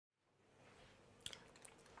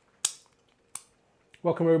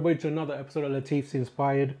Welcome everybody to another episode of Latifs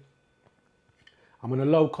Inspired. I'm on a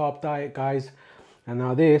low carb diet, guys, and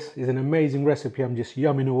now this is an amazing recipe. I'm just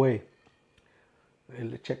yumming away.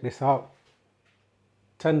 Check this out.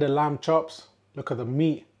 Tender lamb chops. Look at the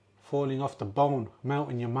meat falling off the bone, melt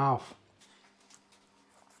in your mouth.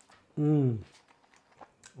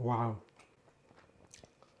 Wow.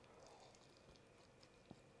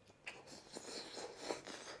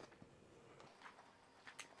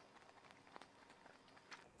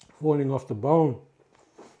 Falling off the bone.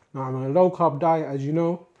 Now I'm on a low carb diet, as you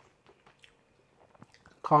know.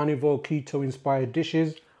 Carnivore, keto inspired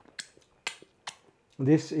dishes.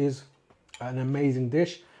 This is an amazing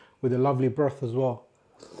dish with a lovely broth as well.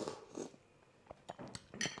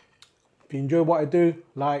 If you enjoy what I do,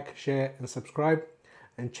 like, share and subscribe,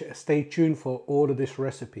 and stay tuned for all of this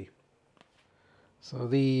recipe. So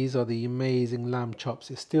these are the amazing lamb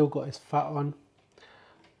chops. It's still got its fat on.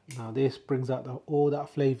 Now this brings out all that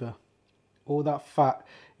flavour. All that fat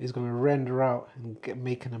is going to render out and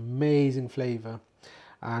make an amazing flavour.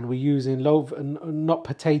 And we're using not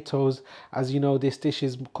potatoes. As you know, this dish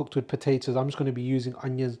is cooked with potatoes. I'm just going to be using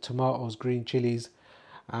onions, tomatoes, green chilies,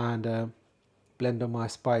 and blend on my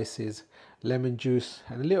spices, lemon juice,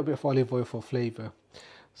 and a little bit of olive oil for flavour.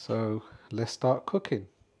 So let's start cooking.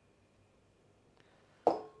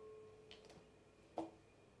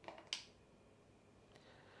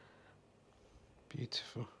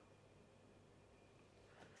 Beautiful.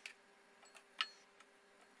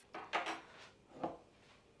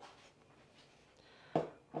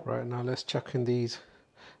 Right, now let's chuck in these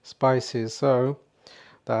spices. So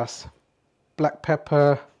that's black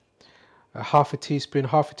pepper, half a teaspoon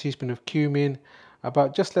of cumin,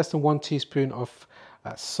 about just less than 1 teaspoon of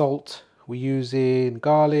salt. We're using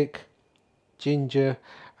garlic, ginger,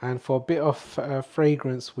 and for a bit of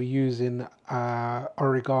fragrance we're using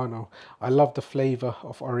oregano. I love the flavour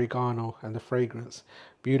of oregano and the fragrance.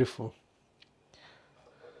 Beautiful.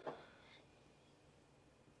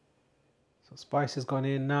 So spice has gone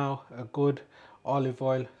in now. A good olive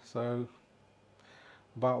oil, so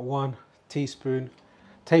about 1 tablespoon.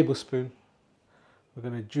 We're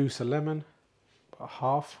going to juice a lemon, about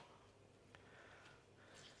half.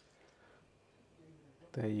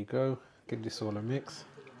 There you go. Give this all a mix.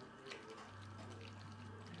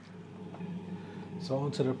 So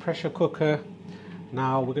onto the pressure cooker.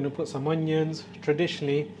 Now we're going to put some onions.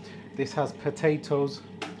 Traditionally this has potatoes,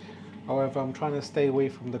 however I'm trying to stay away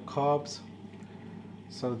from the carbs,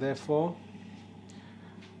 so therefore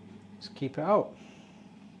just keep it out.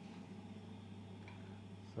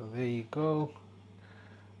 So there you go.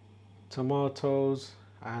 Tomatoes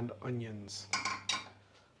and onions.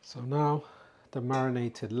 So now the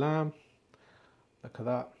marinated lamb. Look at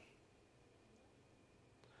that.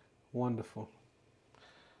 Wonderful.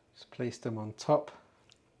 Just place them on top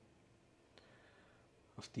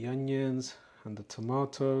of the onions and the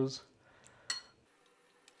tomatoes.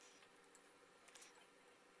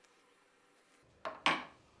 There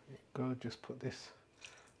you go. Just put this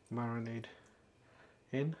marinade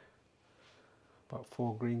in. About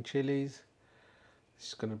 4 green chilies. It's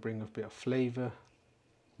just going to bring a bit of flavour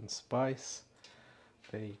and spice.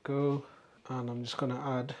 There you go. And I'm just going to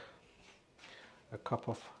add a cup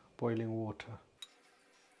of boiling water.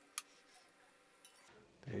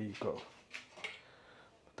 There you go.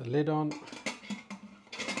 Put the lid on.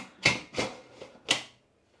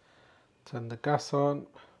 Turn the gas on.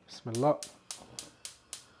 Bismillah.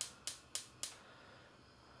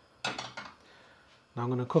 Now I'm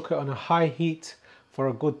going to cook it on a high heat for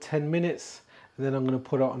a good 10 minutes. And then I'm going to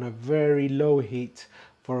put it on a very low heat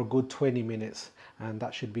for a good 20 minutes. And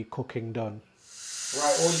that should be cooking done.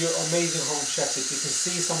 Right, all your amazing home chefs, if you can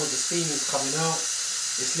see some of the steam is coming out.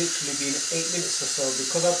 It's literally been 8 minutes or so.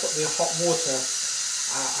 Because I put the hot water,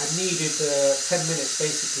 I needed 10 minutes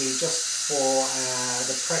basically just for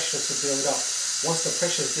the pressure to build up. Once the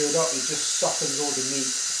pressure is built up, it just softens all the meat.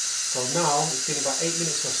 So now, it's been about 8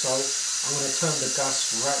 minutes or so, I'm going to turn the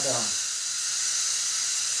gas right down.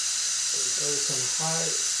 There it goes on high.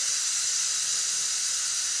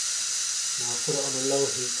 Now I'll put it on a low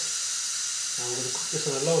heat. Now I'm going to cook this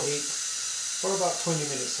on a low heat for about 20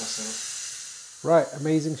 minutes or so. Right,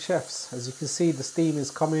 amazing chefs. As you can see, the steam is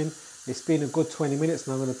coming. It's been a good 20 minutes.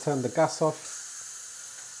 Now I'm going to turn the gas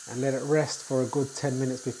off and let it rest for a good 10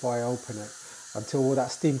 minutes before I open it, until all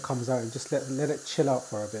that steam comes out, and just let it chill out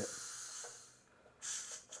for a bit.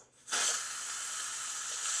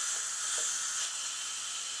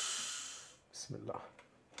 Bismillah.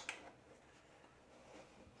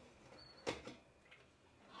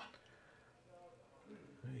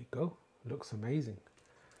 There you go. Looks amazing.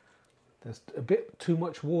 There's a bit too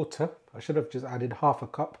much water. I should have just added half a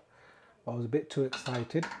cup. I was a bit too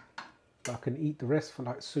excited. But I can eat the rest for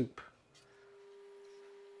like soup.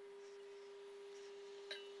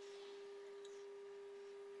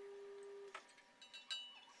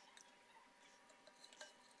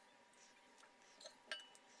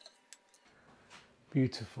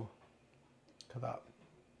 Beautiful. Look at that.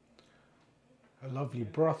 A lovely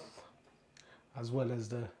broth, as well as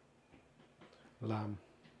the lamb.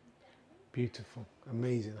 Beautiful,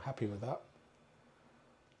 amazing, happy with that.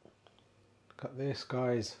 Look at this,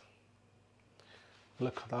 guys.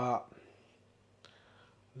 Look at that.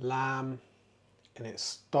 Lamb in its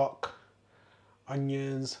stock,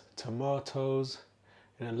 onions, tomatoes,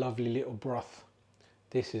 and a lovely little broth.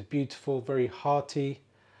 This is beautiful, very hearty,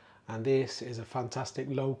 and this is a fantastic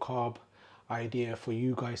low carb idea for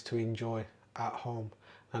you guys to enjoy at home.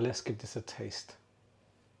 Now let's give this a taste.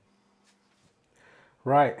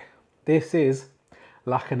 Right, this is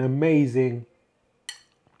like an amazing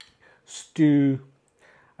stew,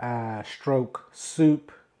 stroke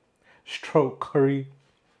soup, stroke curry.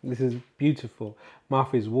 This is beautiful.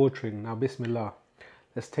 Mouth is watering. Now bismillah.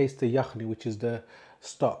 Let's taste the yakhni, which is the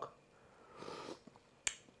stock.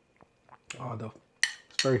 Oh,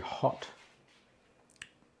 it's very hot.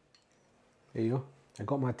 There you go. I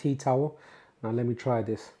got my tea towel. Now let me try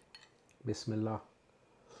this. Bismillah.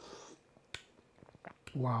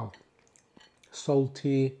 Wow.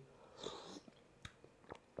 Salty,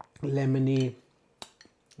 lemony.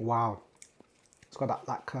 Wow. It's got that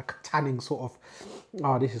like a tanning sort of.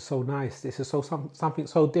 Oh, this is so nice. This is so something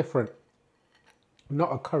so different.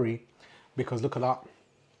 Not a curry, because look at that.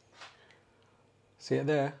 See it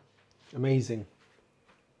there? Amazing.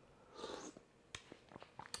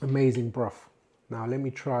 Amazing broth. Now let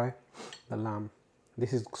me try the lamb.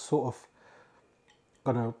 This is sort of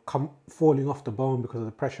gonna come falling off the bone because of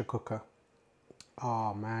the pressure cooker.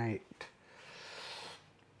 Oh mate,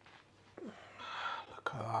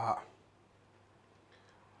 look at that.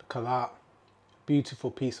 Look at that.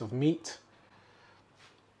 Beautiful piece of meat.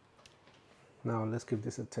 Now let's give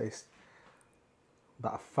this a taste.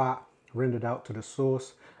 That fat rendered out to the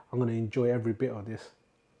sauce. I'm gonna enjoy every bit of this.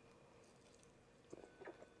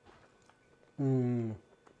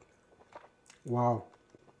 Wow.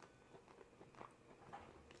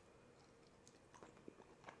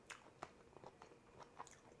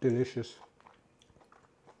 Delicious.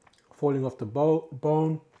 Falling off the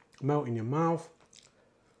bone, melt in your mouth.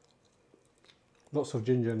 Lots of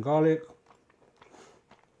ginger and garlic.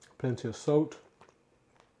 Plenty of salt.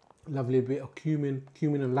 Lovely bit of cumin.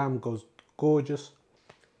 Cumin and lamb goes gorgeous.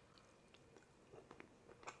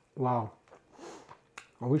 Wow.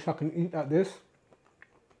 I wish I can eat like this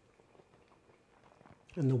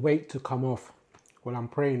and the weight to come off. Well, I'm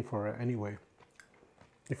praying for it anyway.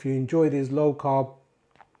 If you enjoy these low carb,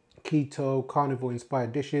 keto, carnivore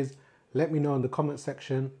inspired dishes, let me know in the comment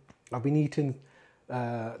section. I've been eating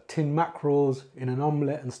tin mackerels in an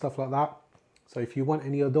omelette and stuff like that. So if you want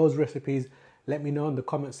any of those recipes, let me know in the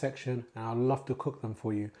comment section and I'd love to cook them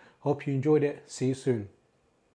for you. Hope you enjoyed it. See you soon.